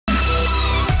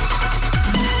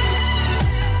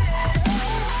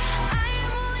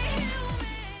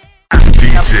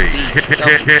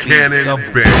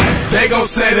They gon'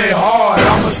 say they hard,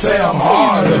 I'ma say I'm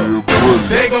harder.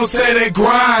 They gon' say they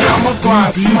grind, I'ma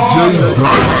grind smarter.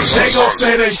 They gon'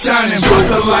 say they shining, but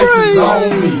the lights is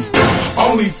on me.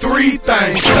 Only three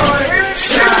things,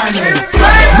 shining.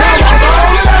 Now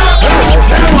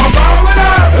I'm ballin'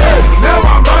 up, now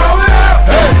I'm ballin'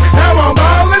 up, now I'm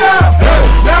ballin' up,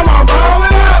 now I'm ballin' up, now I'm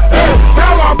ballin' up,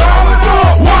 now I'm ballin'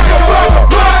 up. Waka,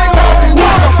 Flocka-Ballin,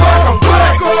 Waka,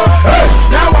 Flocka-Ballin.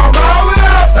 Now I'm ballin'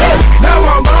 up, now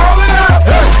I'm ballin' up,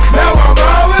 now I'm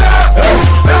ballin' up,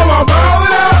 now I'm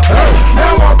ballin' up,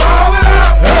 now I'm ballin'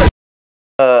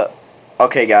 up.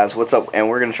 Okay guys, what's up? And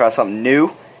we're gonna try something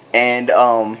new. And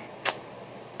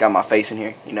got my face in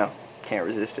here, you know, can't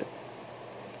resist it.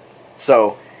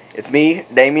 So it's me,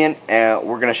 Damien, and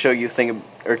we're gonna show you a thing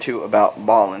or two about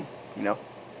balling. You know,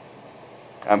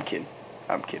 I'm kidding.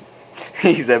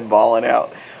 He said balling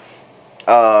out.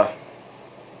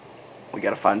 We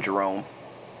gotta find Jerome.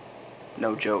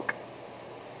 No joke.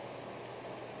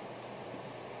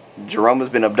 Jerome has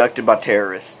been abducted by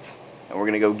terrorists, and we're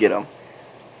gonna go get him.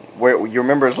 Where you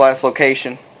remember his last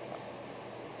location?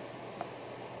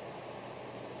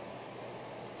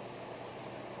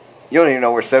 You don't even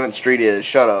know where 7th Street is.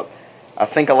 Shut up. I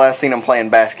think I last seen him playing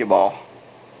basketball.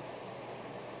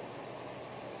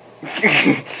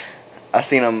 I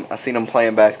seen him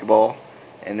playing basketball,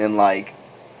 and then like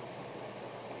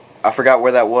I forgot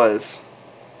where that was.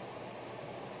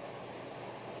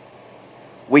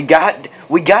 We got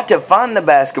to find the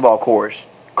basketball court.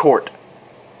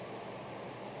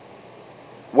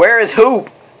 Where is Hoop?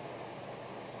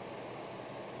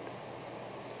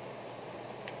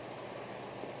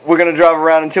 We're gonna drive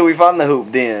around until we find the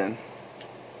hoop then.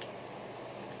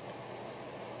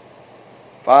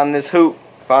 Find this hoop.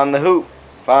 Find the hoop.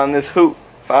 Find this hoop.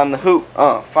 Find the hoop.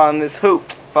 Find this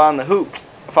hoop. Find the hoop.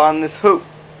 Find this hoop.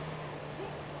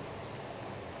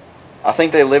 I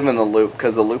think they live in the loop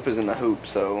because the loop is in the hoop,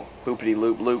 so hoopity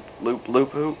loop loop loop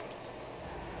loop hoop.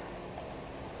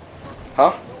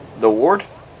 Huh? The ward?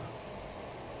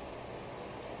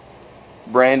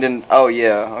 Brandon. Oh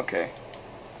yeah, okay.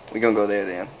 We gonna go there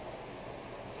then.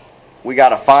 We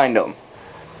gotta find them.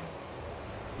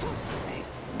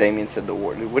 Damien said the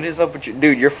ward. What is up with you?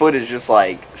 Dude, your foot is just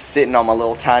like sitting on my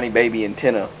little tiny baby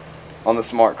antenna on the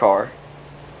smart car.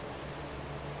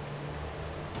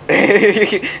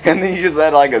 And then you just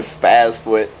had like a spaz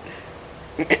foot.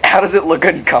 How does it look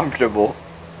uncomfortable?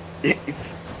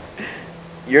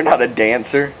 You're not a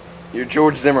dancer. You're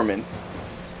George Zimmerman.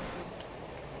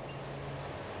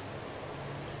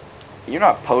 You're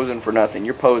not posing for nothing.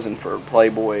 You're posing for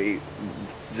Playboy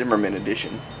Zimmerman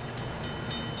edition.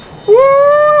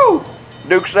 Woo!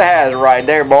 Dukes of Hazzard right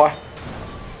there, boy.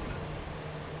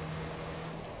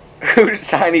 Who's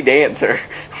Tiny Dancer?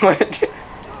 What?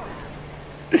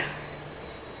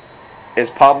 Is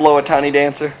Pablo a tiny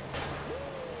dancer?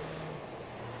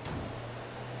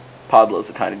 Pablo's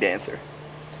a tiny dancer.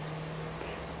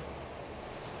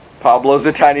 Pablo's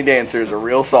a tiny dancer is a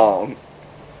real song.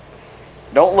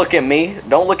 Don't look at me.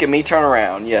 Don't look at me. Turn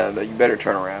around. Yeah, you better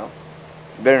turn around.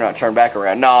 You better not turn back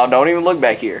around. No, don't even look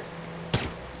back here.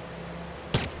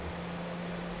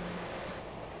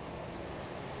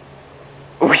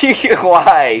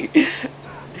 Why?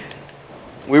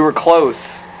 We were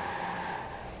close.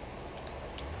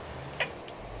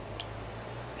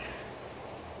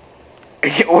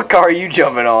 What car are you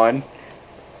jumping on?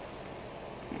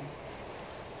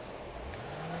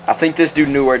 I think this dude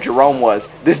knew where Jerome was.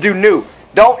 This dude knew.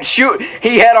 Don't shoot.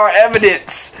 He had our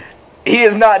evidence. He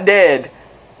is not dead.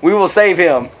 We will save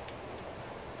him.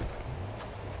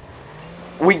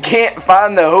 We can't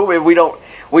find the hoop if we don't.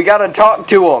 We gotta talk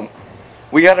to him.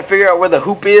 We gotta figure out where the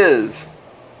hoop is.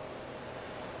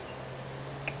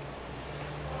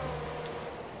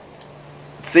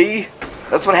 See?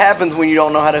 That's what happens when you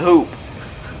don't know how to hoop.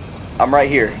 I'm right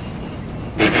here.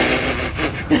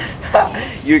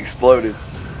 You exploded.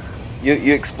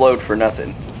 You explode for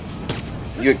nothing.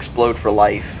 You explode for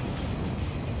life.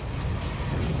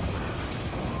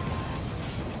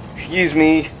 Excuse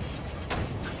me.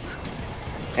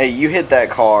 Hey, you hit that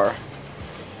car.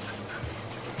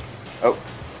 Oh.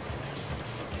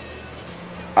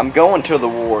 I'm going to the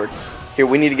ward. Here,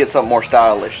 we need to get something more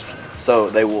stylish so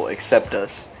they will accept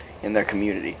us in their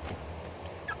community.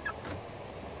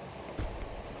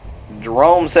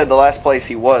 Jerome said the last place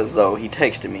he was, though, he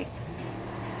texted me.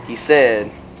 He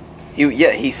said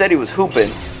he said he was hooping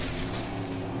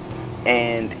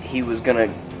and he was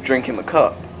gonna drink him a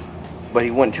cup, but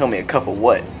he wouldn't tell me a cup of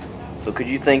what. So could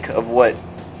you think of what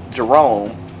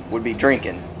Jerome would be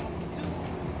drinking?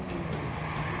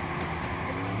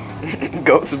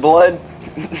 Goat's blood?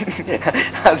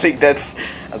 I think that's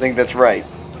right.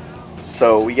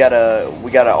 So we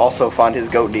gotta also find his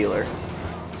goat dealer.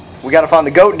 We gotta find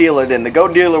the goat dealer. Then the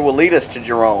goat dealer will lead us to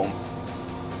Jerome.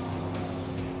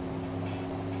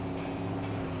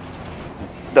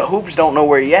 The hoops don't know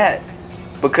where he at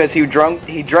because he drank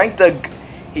the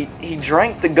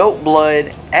goat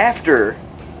blood after.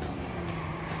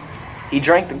 He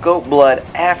drank the goat blood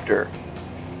after.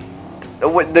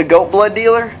 The goat blood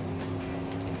dealer?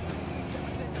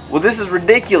 Well, this is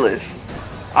ridiculous.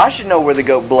 I should know where the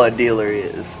goat blood dealer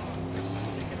is.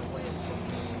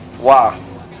 Why?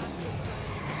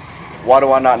 Why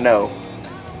do I not know?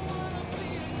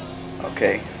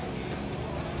 Okay.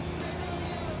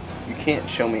 You can't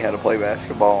show me how to play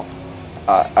basketball.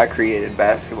 I created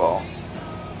basketball.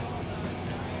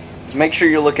 Just make sure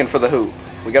you're looking for the hoop.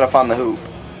 We gotta find the hoop.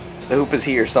 The hoop is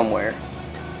here somewhere.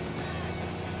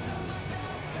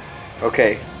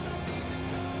 Okay.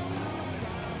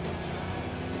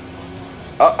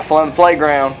 Oh, I found the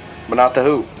playground, but not the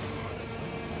hoop.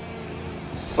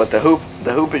 But the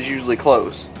hoop is usually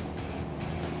close.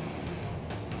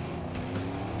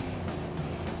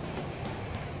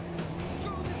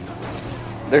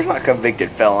 There's not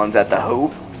convicted felons at the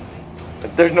hoop.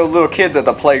 If there's no little kids at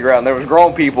the playground, there was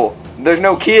grown people. There's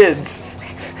no kids.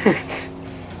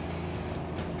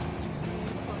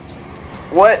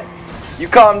 What? You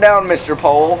calm down, Mr.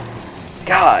 Pole.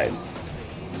 God.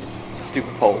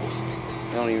 Stupid poles.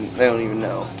 They don't even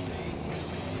know.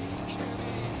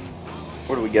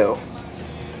 Where do we go?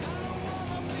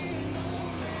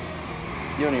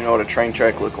 You don't even know what a train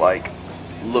track looks like.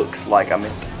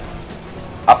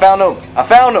 I found him. I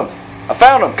found him. I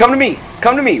found him. Come to me.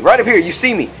 Come to me. Right up here. You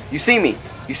see me. You see me.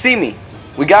 You see me.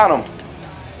 We got him.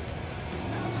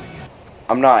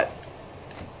 I'm not.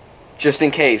 Just in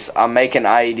case, I'm making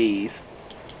IEDs.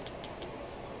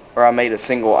 Or I made a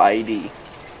single IED.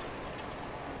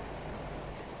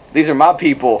 These are my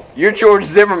people. You're George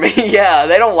Zimmerman. Yeah,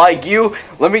 they don't like you.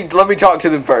 Let me talk to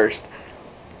them first.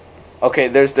 Okay,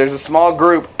 there's a small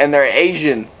group and they're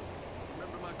Asian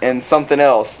and something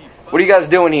else. What are you guys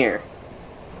doing here?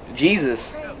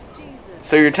 Jesus.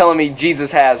 So you're telling me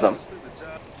Jesus has them?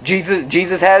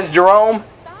 Jesus has Jerome?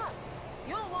 Stop.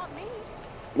 You don't want me.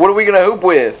 What are we gonna hoop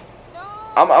with? No.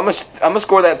 I'm gonna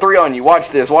score that 3 on you.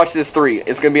 Watch this. Watch this 3.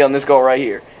 It's gonna be on this goal right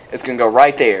here. It's gonna go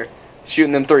right there.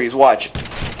 Shooting them 3s. Watch.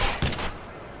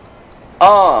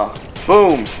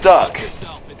 Boom. Stuck.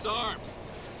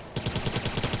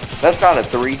 That's not a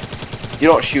 3. You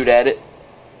don't shoot at it.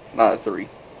 It's not a 3.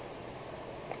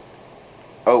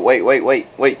 Oh,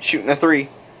 wait. Shooting a 3.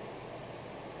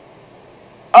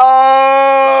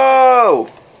 Oh!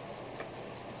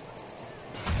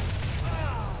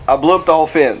 I blew up the whole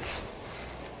fence.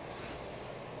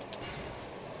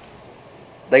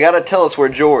 They gotta tell us where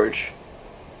George.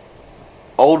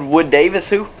 Old Wood Davis,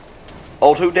 who?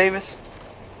 Old who Davis?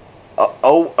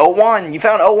 Owan. You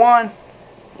found Owan?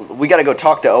 We gotta go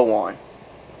talk to Owan.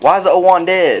 Why is Owan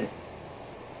dead?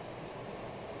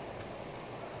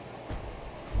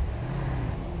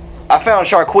 I found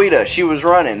Sharquita. She was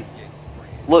running.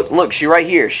 Look, she right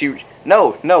here.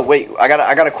 No, wait. I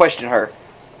gotta question her.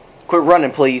 Quit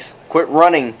running, please. Quit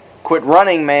running,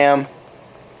 ma'am.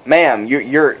 Ma'am,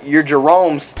 you're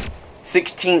Jerome's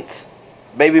 16th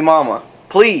baby mama.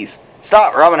 Please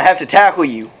stop, or I'm gonna have to tackle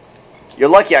you. You're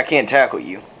lucky I can't tackle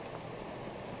you.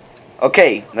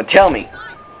 Okay, now tell me.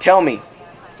 Tell me.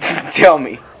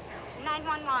 911,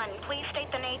 please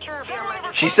state the nature of your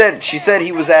emergency. She said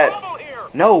he was at.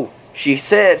 No, she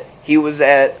said he was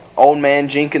at Old Man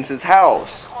Jenkins's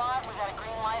house.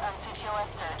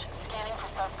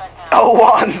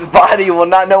 Owan's body will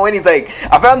not know anything.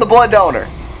 I found the blood donor.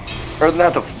 Or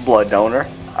not the blood donor.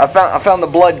 I found the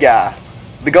blood guy.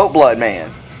 The goat blood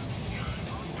man.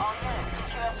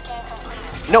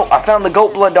 No, I found the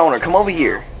goat blood donor. Come over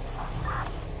here.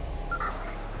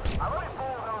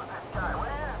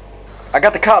 I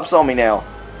got the cops on me now.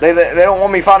 They don't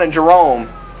want me finding Jerome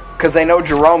because they know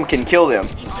Jerome can kill them.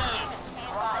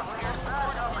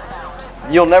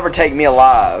 You'll never take me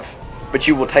alive, but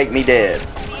you will take me dead.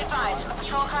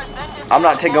 I'm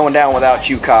not going down without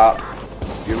you, cop.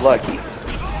 You're lucky.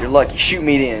 You're lucky. Shoot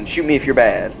me then. Shoot me if you're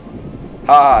bad.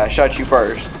 Ha! I shot you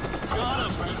first.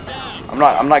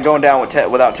 I'm not going down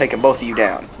without taking both of you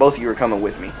down. Both of you are coming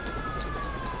with me.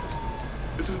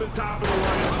 This is the top of the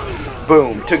line.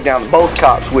 Boom! Took down both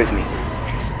cops with me.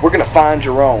 We're gonna find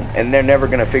Jerome, and they're never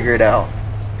gonna figure it out.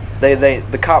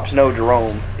 The cops know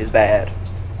Jerome is bad,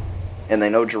 and they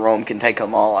know Jerome can take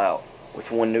them all out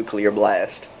with one nuclear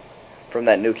blast from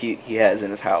that nuke he has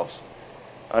in his house,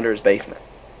 under his basement.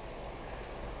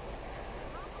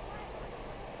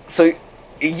 So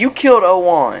You killed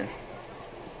O1.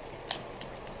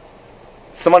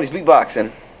 Somebody's beatboxing.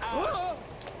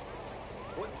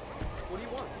 What do you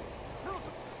want?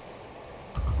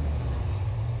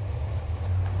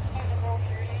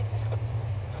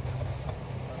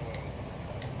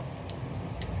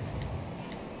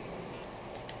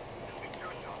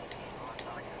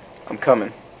 I'm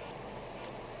coming.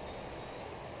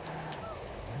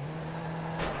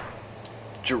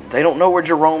 They don't know where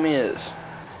Jerome is.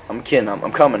 I'm kidding.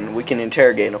 I'm coming. We can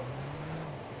interrogate him.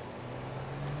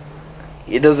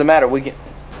 It doesn't matter. We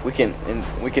can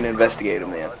investigate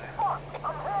him then.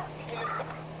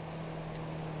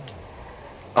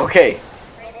 Okay.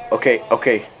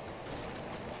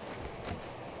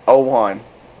 O1.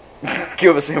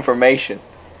 Give us information.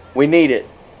 We need it.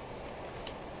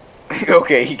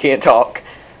 Okay, he can't talk.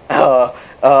 Look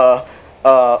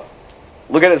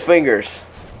at his fingers.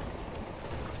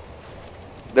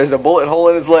 There's a bullet hole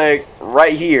in his leg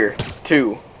right here,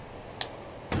 too.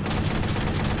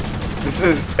 This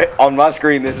is, on my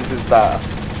screen, this is his thigh.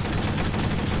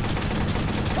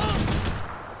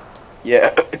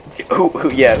 Yeah,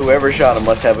 whoever shot him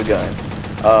must have a gun.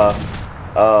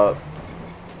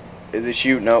 Is it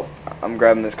shoot? Nope. I'm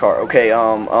grabbing this car. Okay,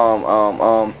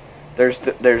 there's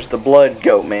the blood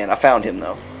goat man. I found him,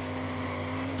 though.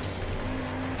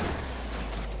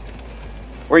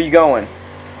 Where are you going?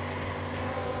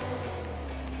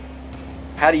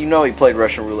 How do you know he played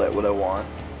Russian roulette with O1?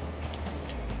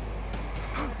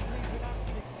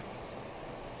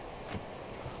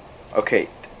 Okay,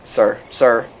 sir.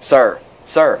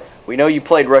 We know you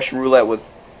played Russian roulette with...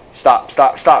 Stop,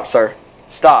 sir.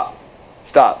 Stop.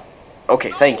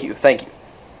 Okay, thank you.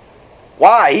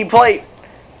 Why? He played...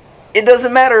 It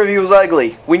doesn't matter if he was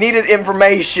ugly. We needed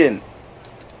information.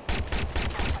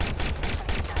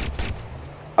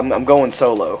 I'm going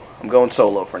solo. I'm going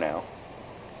solo for now.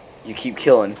 You keep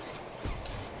killing.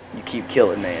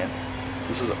 Man.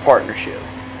 This was a partnership.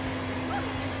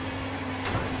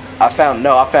 I found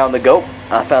the goat.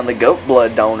 I found the goat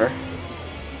blood donor.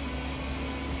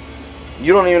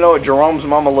 You don't even know what Jerome's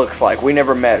mama looks like. We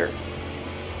never met her.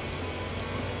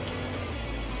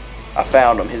 I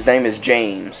found him. His name is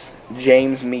James.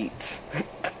 James Meats.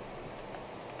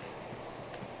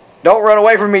 Don't run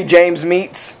away from me, James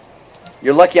Meats.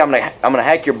 You're lucky I'm gonna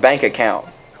hack your bank account.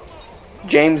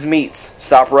 James Meats,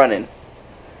 stop running.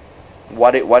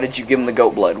 Why did you give him the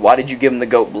goat blood? Why did you give him the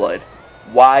goat blood?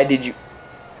 Why did you...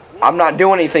 I'm not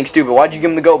doing anything stupid. Why did you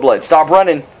give him the goat blood? Stop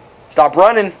running. It's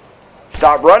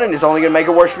only gonna make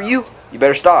it worse for you. You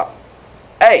better stop.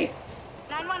 Hey,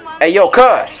 yo,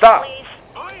 cuz, stop.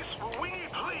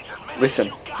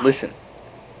 Listen.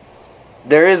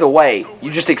 There is a way.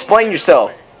 You just explain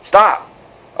yourself. Stop.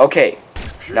 Okay.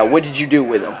 Now, what did you do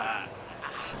with him?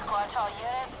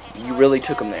 You really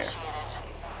took him there.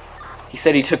 He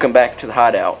said he took him back to the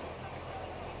hideout.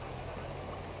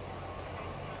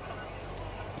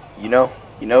 You know,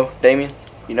 Damien?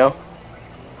 You know?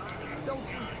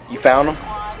 You found him?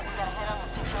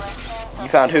 You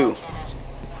found who?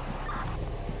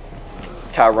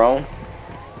 Tyrone?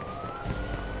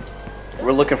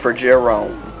 We're looking for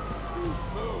Jerome.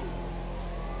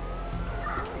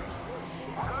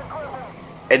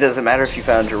 It doesn't matter if you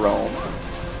found Jerome.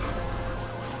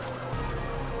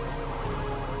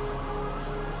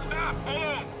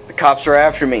 The cops are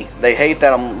after me. They hate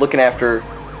that I'm looking after...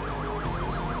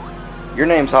 Your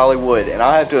name's Hollywood, and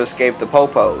I have to escape the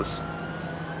popos.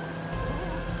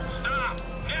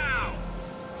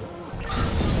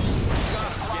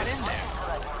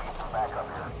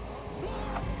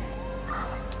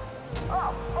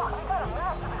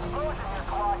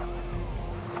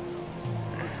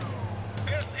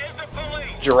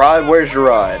 Gerard, where's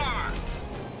Gerard?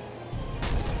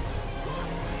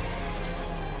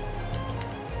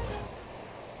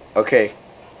 Okay,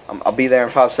 I'll be there in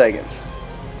 5 seconds.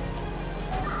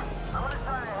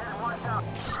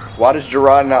 Why does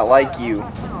Gerard not like you?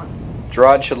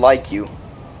 Gerard should like you.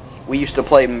 We used to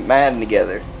play Madden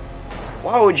together.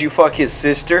 Why would you fuck his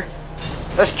sister?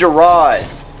 That's Gerard,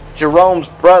 Jerome's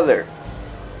brother.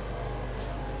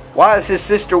 Why is his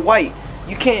sister white?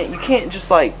 You can't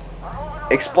just like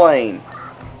explain.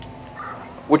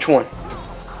 Which one?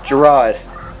 Gerard.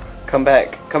 Come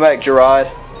back, Gerard.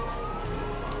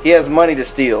 He has money to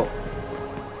steal.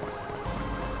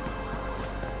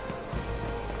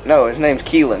 No, his name's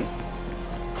Keelan.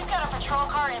 We've got a patrol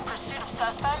car in pursuit of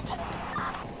suspect.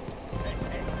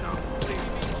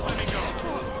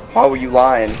 Why were you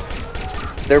lying?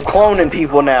 They're cloning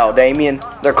people now, Damien.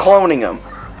 They're cloning them.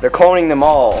 They're cloning them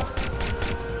all.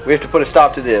 We have to put a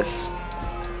stop to this.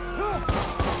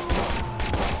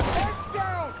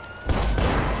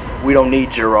 We don't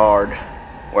need Gerard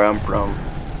where I'm from.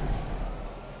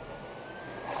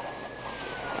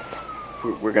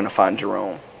 We're gonna find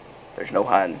Jerome. There's no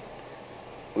hiding.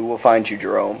 We will find you,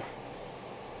 Jerome.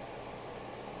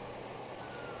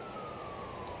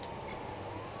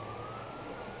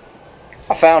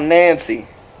 I found Nancy.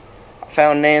 I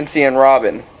found Nancy and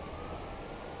Robin.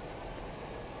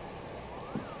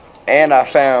 And I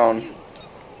found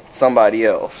somebody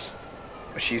else.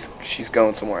 But she's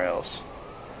going somewhere else.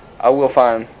 I will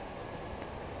find...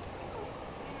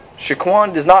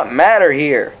 Shaquan does not matter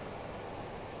here.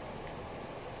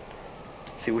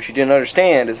 See, what you didn't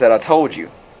understand is that I told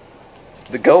you.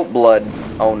 The goat blood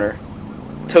owner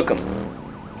took him.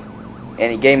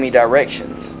 And he gave me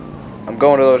directions. I'm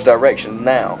going to those directions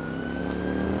now.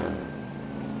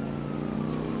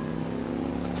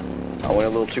 I went a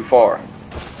little too far.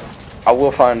 I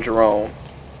will find Jerome.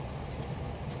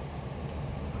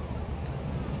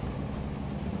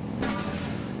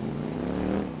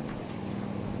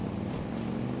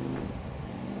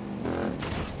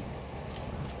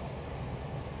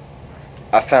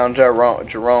 I found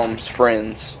Jerome's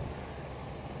friends.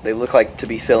 They look like to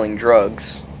be selling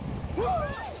drugs.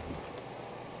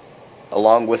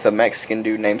 Along with a Mexican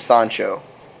dude named Sancho.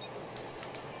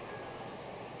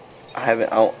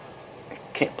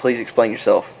 Please explain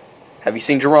yourself. Have you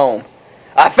seen Jerome?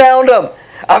 I found him!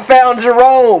 I found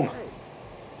Jerome!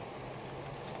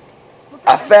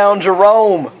 I found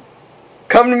Jerome!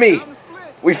 Come to me!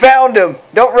 We found him!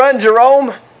 Don't run,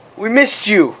 Jerome! We missed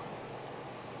you!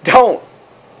 Don't!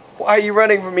 Why are you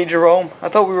running from me, Jerome? I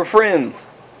thought we were friends.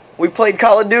 We played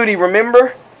Call of Duty,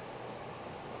 remember?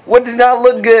 What does not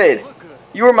look good?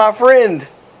 You were my friend.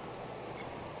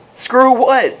 Screw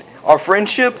what? Our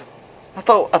friendship? I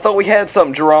thought we had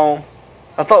something, Jerome.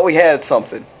 I thought we had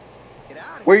something.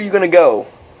 Where are you gonna go?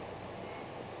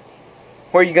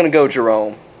 Where are you gonna go,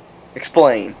 Jerome?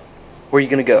 Explain. Where are you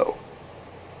gonna go?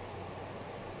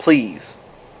 Please.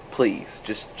 Please.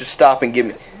 Just stop and give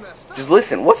me... Just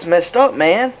listen. What's messed up,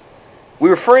 man? We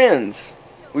were friends.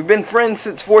 We've been friends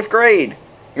since 4th grade.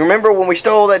 You remember when we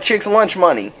stole that chick's lunch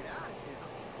money?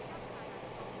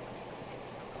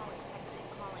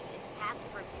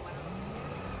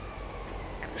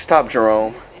 Stop,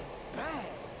 Jerome.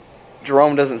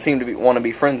 Jerome doesn't seem to want to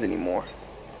be friends anymore.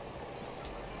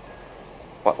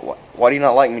 Why do you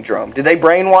not like me, Jerome? Did they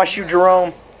brainwash you,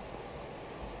 Jerome?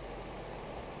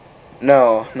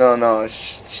 No.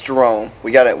 It's Jerome.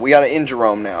 We gotta end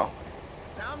Jerome now.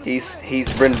 He's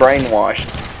been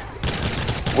brainwashed.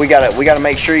 We gotta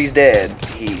make sure he's dead.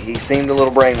 He seemed a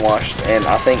little brainwashed, and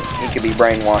I think he could be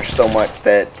brainwashed so much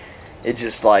that it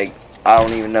just like I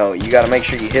don't even know. You gotta make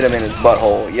sure you hit him in his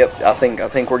butthole. Yep, I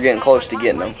think we're getting close to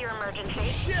getting him.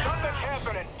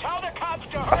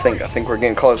 I think we're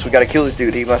getting close. We gotta kill this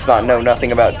dude. He must not know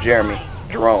nothing about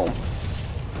Jerome.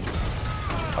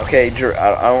 Okay,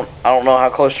 I don't know how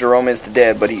close Jerome is to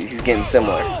dead, but he's getting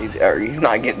similar. He's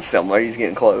not getting similar. He's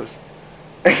getting close.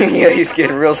 Yeah, he's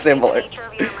getting real similar.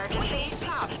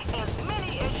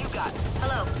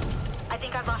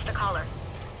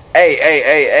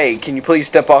 Hey, can you please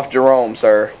step off Jerome,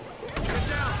 sir?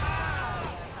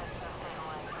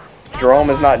 Jerome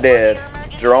is not dead.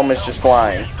 Jerome is just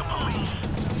flying.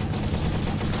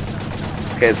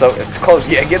 Okay, so it's close.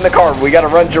 Yeah, get in the car. We gotta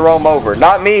run Jerome over.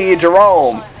 Not me,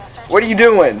 Jerome. What are you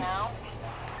doing?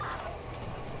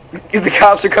 The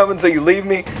cops are coming, so you leave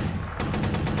me?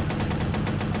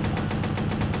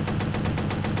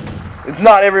 It's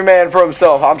not every man for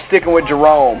himself. I'm sticking with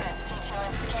Jerome.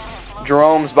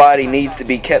 Jerome's body needs to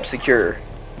be kept secure.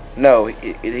 No,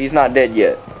 he's not dead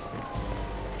yet.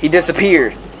 He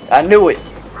disappeared. I knew it.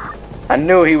 I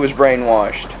knew he was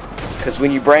brainwashed. Because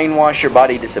when you brainwash, your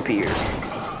body disappears.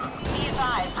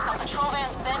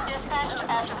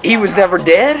 He was never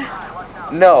dead?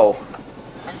 No.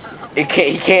 He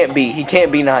can't be. He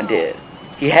can't be not dead.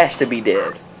 He has to be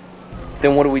dead.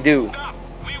 Then what do we do?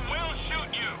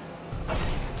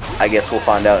 I guess we'll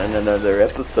find out in another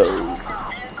episode.